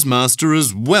Sharon Rose Master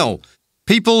as well.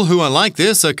 People who are like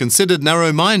this are considered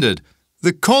narrow-minded.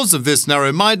 The cause of this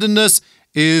narrow-mindedness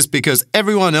is because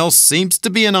everyone else seems to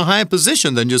be in a higher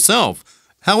position than yourself.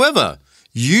 However,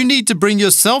 you need to bring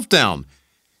yourself down.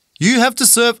 You have to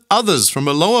serve others from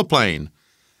a lower plane.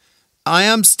 I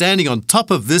am standing on top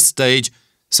of this stage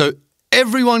so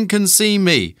everyone can see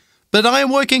me, but I am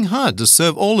working hard to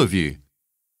serve all of you.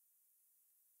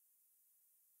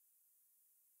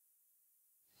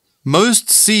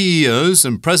 Most CEOs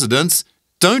and presidents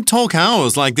don't talk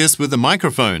hours like this with a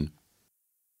microphone.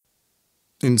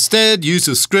 Instead, use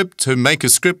a script to make a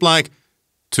script like,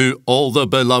 "To all the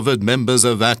beloved members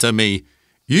of Atomy."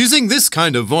 Using this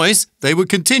kind of voice, they would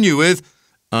continue with,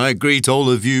 "I greet all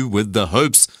of you with the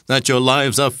hopes that your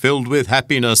lives are filled with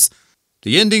happiness."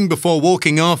 The ending before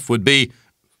walking off would be,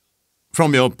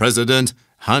 "From your president,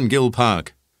 Han-gil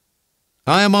Park."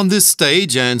 I am on this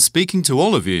stage and speaking to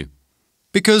all of you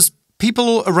because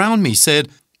people around me said,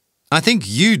 "I think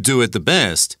you do it the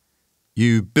best.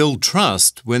 You build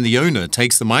trust when the owner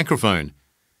takes the microphone.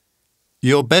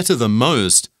 You're better than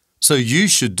most, so you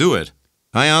should do it."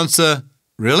 I answer,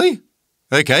 "Really?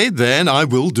 Okay, then I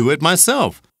will do it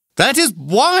myself. That is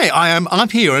why I am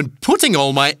up here and putting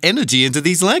all my energy into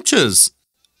these lectures.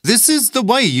 This is the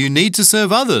way you need to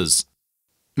serve others."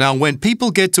 Now, when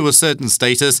people get to a certain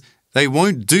status, they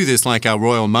won't do this like our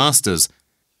royal masters.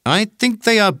 I think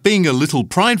they are being a little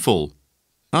prideful.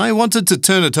 I wanted to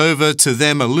turn it over to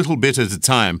them a little bit at a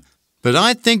time, but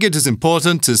I think it is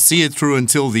important to see it through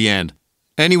until the end.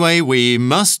 Anyway, we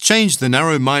must change the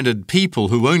narrow-minded people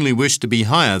who only wish to be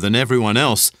higher than everyone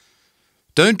else.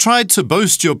 Don't try to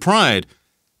boast your pride.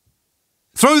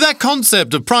 Throw that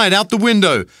concept of pride out the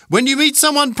window. When you meet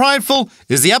someone prideful,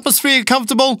 is the atmosphere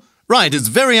comfortable? Right, it's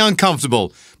very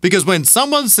uncomfortable. Because when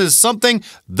someone says something,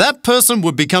 that person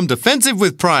would become defensive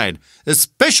with pride,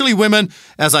 especially women,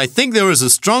 as I think there is a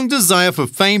strong desire for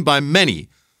fame by many.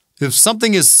 If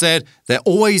something is said, there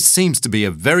always seems to be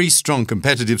a very strong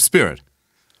competitive spirit.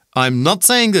 I'm not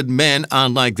saying that men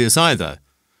aren't like this either.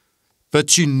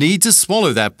 But you need to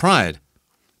swallow that pride.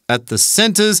 At the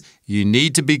centers, you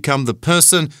need to become the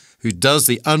person who does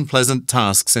the unpleasant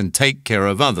tasks and take care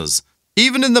of others.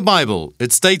 Even in the Bible,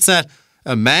 it states that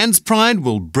a man's pride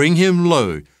will bring him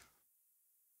low,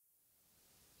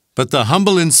 but the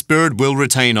humble in spirit will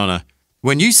retain honor.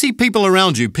 When you see people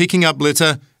around you picking up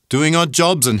litter, doing odd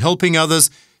jobs and helping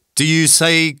others, do you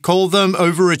call them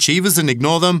overachievers and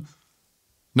ignore them?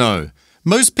 No.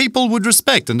 Most people would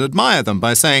respect and admire them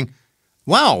by saying,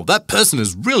 "Wow, that person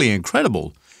is really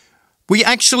incredible." We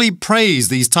actually praise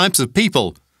these types of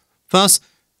people. Thus,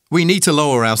 we need to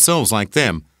lower ourselves like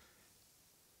them.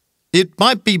 It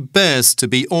might be best to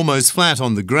be almost flat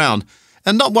on the ground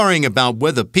and not worrying about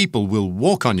whether people will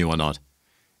walk on you or not.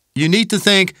 You need to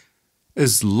think,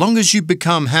 as long as you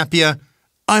become happier,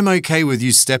 I'm okay with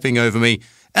you stepping over me,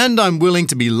 and I'm willing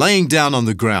to be laying down on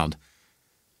the ground.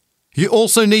 You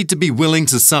also need to be willing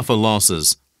to suffer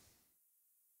losses.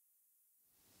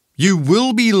 You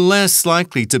will be less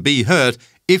likely to be hurt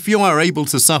if you are able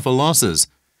to suffer losses.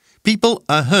 People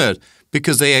are hurt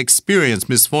because they experience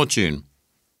misfortune.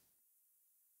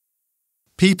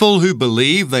 People who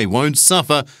believe they won't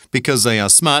suffer because they are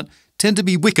smart tend to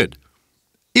be wicked.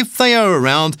 If they are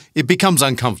around, it becomes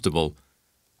uncomfortable.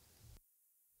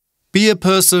 Be a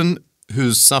person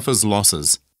who suffers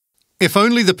losses. If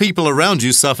only the people around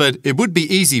you suffered, it would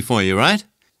be easy for you, right?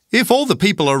 If all the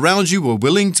people around you were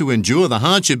willing to endure the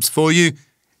hardships for you,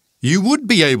 you would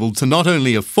be able to not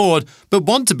only afford, but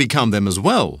want to become them as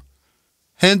well.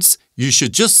 Hence, you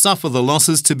should just suffer the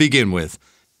losses to begin with.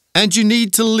 And you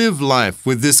need to live life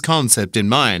with this concept in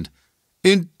mind.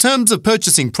 In terms of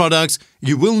purchasing products,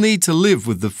 you will need to live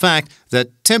with the fact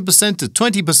that 10% to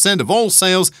 20% of all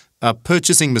sales are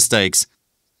purchasing mistakes.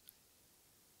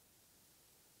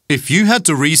 If you had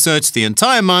to research the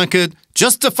entire market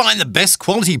just to find the best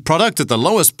quality product at the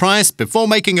lowest price before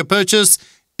making a purchase,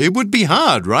 it would be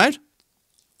hard, right?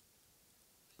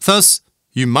 Thus,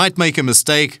 you might make a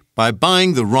mistake by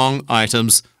buying the wrong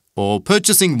items or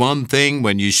purchasing one thing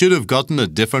when you should have gotten a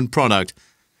different product.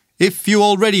 If you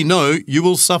already know you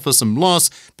will suffer some loss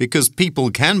because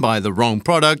people can buy the wrong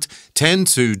product 10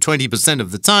 to 20%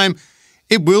 of the time,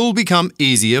 it will become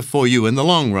easier for you in the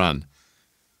long run.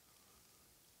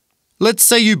 Let's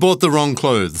say you bought the wrong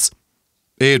clothes.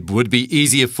 It would be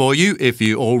easier for you if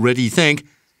you already think,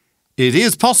 it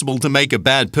is possible to make a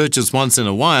bad purchase once in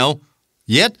a while.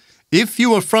 Yet, if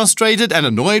you are frustrated and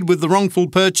annoyed with the wrongful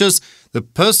purchase, the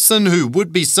person who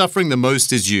would be suffering the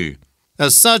most is you.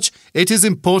 As such, it is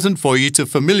important for you to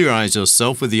familiarize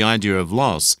yourself with the idea of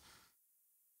loss.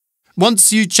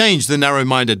 Once you change the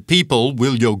narrow-minded people,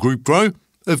 will your group grow?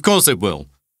 Of course it will.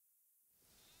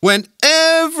 When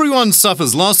everyone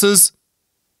suffers losses,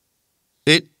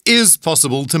 it is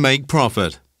possible to make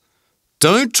profit.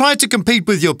 Don't try to compete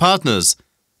with your partners.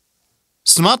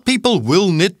 Smart people will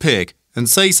nitpick and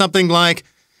say something like,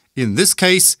 in this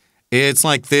case, it's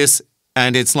like this,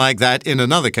 and it's like that in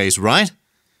another case, right?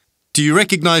 Do you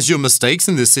recognize your mistakes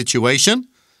in this situation?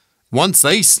 Once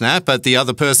they snap at the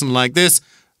other person like this,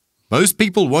 most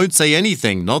people won't say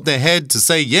anything, nod their head to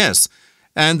say yes,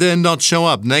 and then not show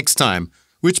up next time,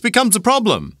 which becomes a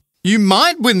problem. You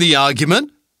might win the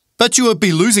argument, but you would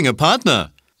be losing a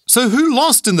partner. So who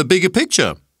lost in the bigger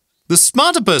picture? The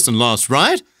smarter person lost,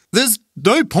 right? There's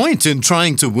no point in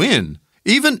trying to win.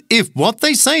 Even if what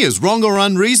they say is wrong or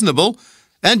unreasonable,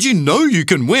 and you know you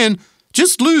can win,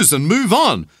 just lose and move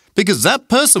on, because that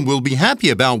person will be happy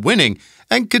about winning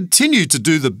and continue to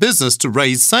do the business to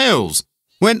raise sales.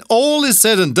 When all is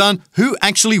said and done, who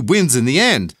actually wins in the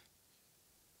end?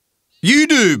 You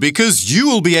do, because you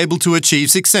will be able to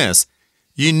achieve success.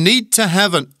 You need to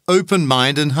have an open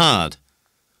mind and heart.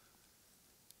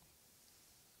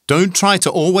 Don't try to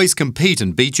always compete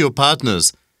and beat your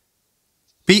partners.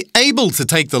 Be able to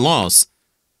take the loss.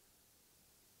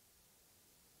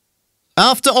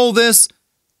 After all this,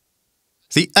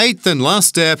 the 8th and last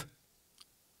step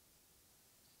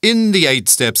in the 8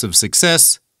 steps of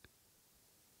success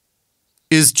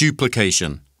is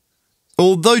duplication.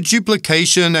 Although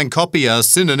duplication and copy are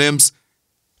synonyms,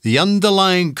 the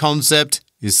underlying concept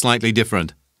is slightly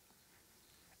different.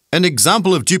 An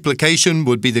example of duplication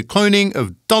would be the cloning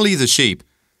of Dolly the sheep,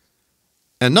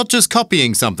 and not just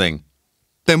copying something.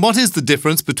 Then what is the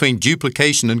difference between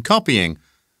duplication and copying?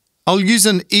 I'll use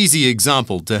an easy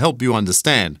example to help you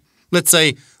understand. Let's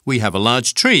say we have a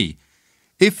large tree.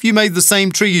 If you made the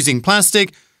same tree using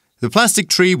plastic, the plastic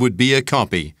tree would be a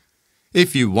copy.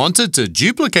 If you wanted to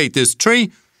duplicate this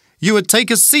tree, you would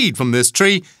take a seed from this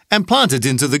tree and plant it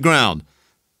into the ground.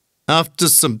 After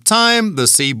some time, the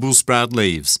seed will sprout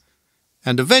leaves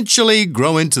and eventually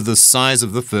grow into the size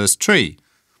of the first tree.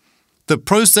 The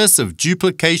process of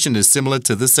duplication is similar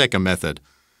to the second method.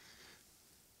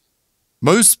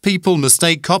 Most people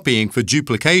mistake copying for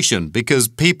duplication because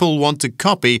people want to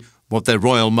copy what their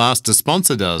royal master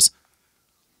sponsor does.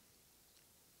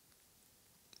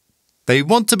 They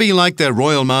want to be like their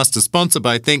royal master sponsor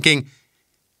by thinking,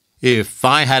 if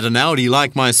I had an Audi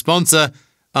like my sponsor,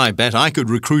 I bet I could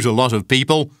recruit a lot of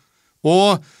people.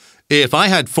 Or, if I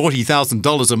had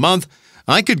 $40,000 a month,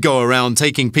 I could go around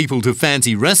taking people to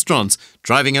fancy restaurants,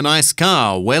 driving a nice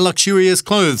car, wear luxurious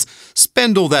clothes,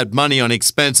 spend all that money on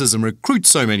expenses and recruit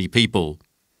so many people.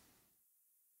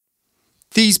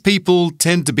 These people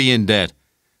tend to be in debt,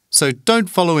 so don't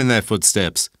follow in their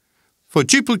footsteps. For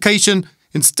duplication,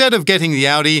 instead of getting the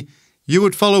Audi, you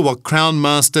would follow what Crown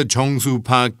Master Jong-soo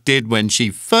Park did when she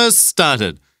first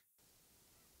started.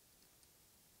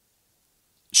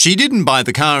 She didn't buy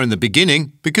the car in the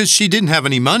beginning because she didn't have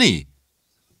any money.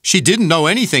 She didn't know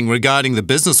anything regarding the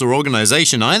business or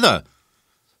organization either.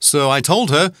 So I told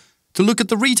her to look at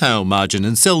the retail margin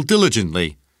and sell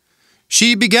diligently.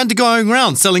 She began to go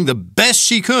around selling the best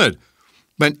she could.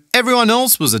 When everyone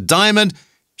else was a diamond,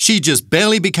 she just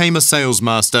barely became a sales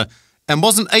master and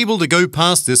wasn't able to go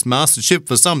past this mastership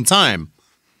for some time.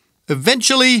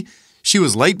 Eventually, she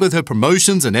was late with her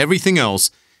promotions and everything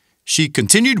else. She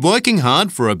continued working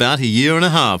hard for about a year and a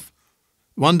half.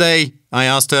 One day, I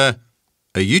asked her,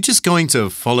 "Are you just going to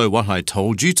follow what I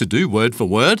told you to do word for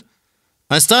word?"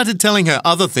 I started telling her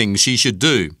other things she should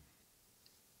do.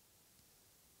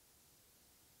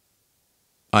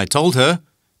 I told her,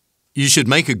 "You should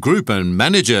make a group and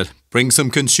manage it. Bring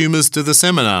some consumers to the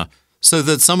seminar so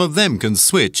that some of them can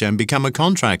switch and become a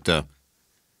contractor."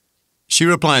 She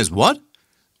replies, "What?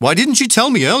 Why didn't you tell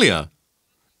me earlier?"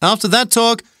 After that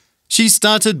talk, she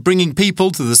started bringing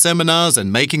people to the seminars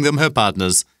and making them her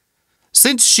partners.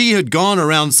 Since she had gone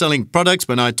around selling products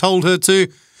when I told her to,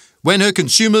 when her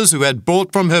consumers who had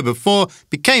bought from her before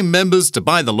became members to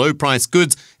buy the low-price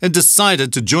goods and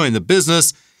decided to join the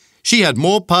business, she had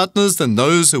more partners than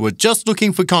those who were just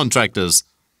looking for contractors.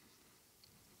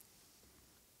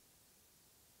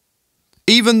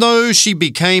 Even though she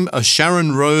became a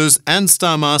Sharon Rose and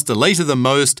Star Master later than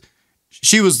most,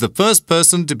 she was the first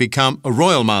person to become a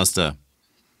Royal Master.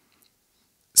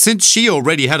 Since she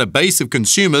already had a base of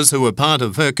consumers who were part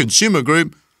of her consumer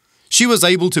group, she was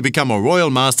able to become a Royal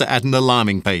Master at an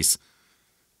alarming pace.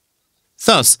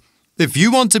 Thus, if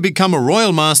you want to become a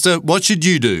Royal Master, what should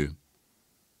you do?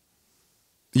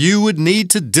 You would need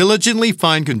to diligently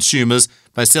find consumers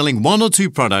by selling one or two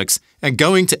products and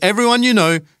going to everyone you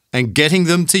know and getting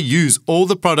them to use all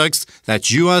the products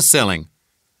that you are selling.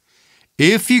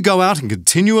 If you go out and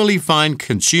continually find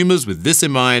consumers with this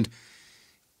in mind,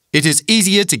 it is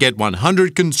easier to get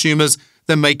 100 consumers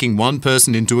than making one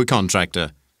person into a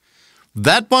contractor.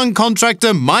 That one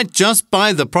contractor might just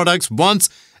buy the products once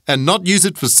and not use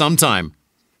it for some time.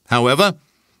 However,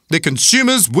 the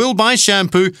consumers will buy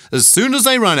shampoo as soon as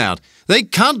they run out. They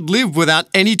can't live without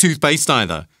any toothpaste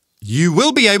either. You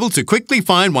will be able to quickly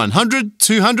find 100,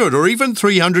 200, or even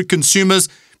 300 consumers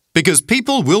because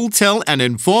people will tell and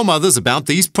inform others about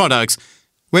these products.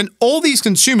 When all these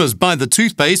consumers buy the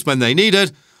toothpaste when they need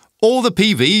it, all the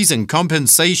PVs and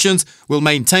compensations will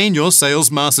maintain your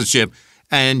sales mastership,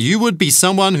 and you would be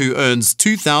someone who earns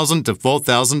 $2,000 to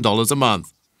 $4,000 a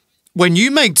month. When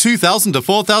you make $2,000 to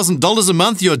 $4,000 a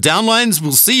month, your downlines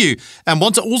will see you and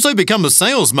want to also become a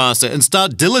sales master and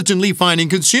start diligently finding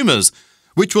consumers,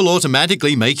 which will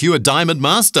automatically make you a diamond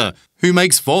master who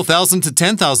makes $4,000 to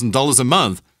 $10,000 a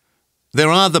month. There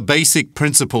are the basic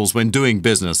principles when doing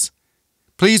business.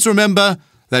 Please remember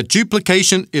that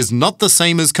duplication is not the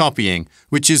same as copying,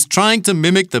 which is trying to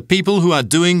mimic the people who are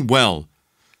doing well.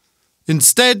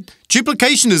 Instead,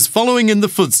 duplication is following in the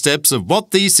footsteps of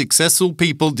what these successful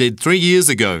people did 3 years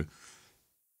ago.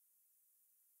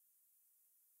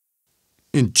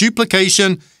 In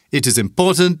duplication, it is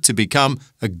important to become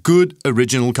a good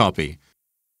original copy.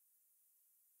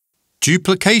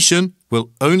 Duplication will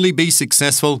only be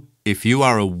successful if you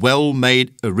are a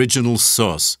well-made original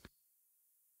source.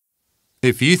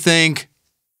 If you think,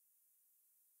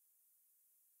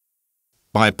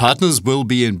 "My partners will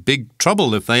be in big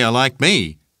trouble if they are like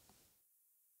me,"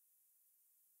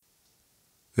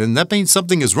 then that means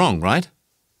something is wrong, right?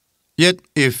 Yet,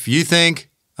 if you think,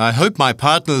 "I hope my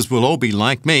partners will all be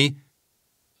like me.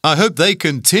 I hope they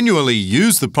continually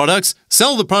use the products,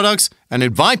 sell the products, and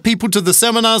invite people to the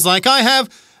seminars like I have,"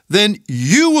 then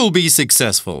you will be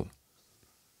successful.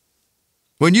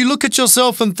 When you look at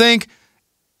yourself and think,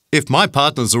 "If my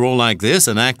partners are all like this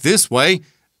and act this way,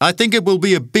 I think it will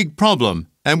be a big problem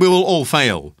and we will all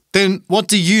fail," then what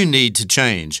do you need to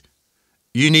change?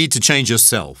 You need to change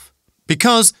yourself.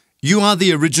 Because you are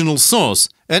the original source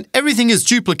and everything is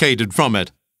duplicated from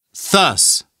it.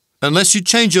 Thus, unless you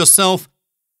change yourself,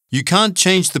 you can't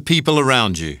change the people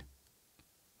around you.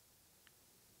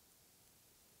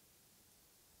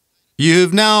 You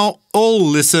have now all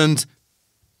listened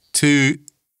to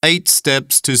 8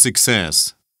 steps to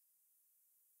success.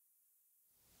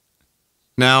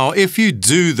 Now, if you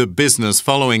do the business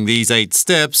following these 8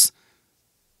 steps,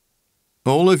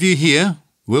 all of you here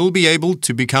will be able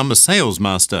to become a sales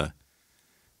master.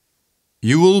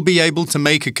 You will be able to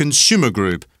make a consumer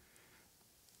group.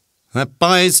 That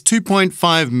buys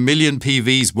 2.5 million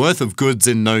PVs worth of goods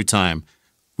in no time,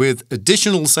 with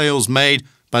additional sales made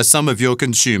by some of your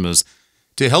consumers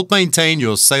to help maintain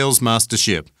your sales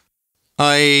mastership.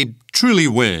 I truly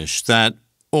wish that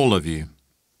all of you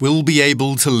will be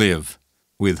able to live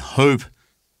with hope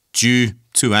due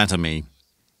to Atomy.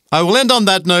 I will end on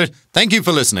that note. Thank you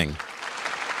for listening.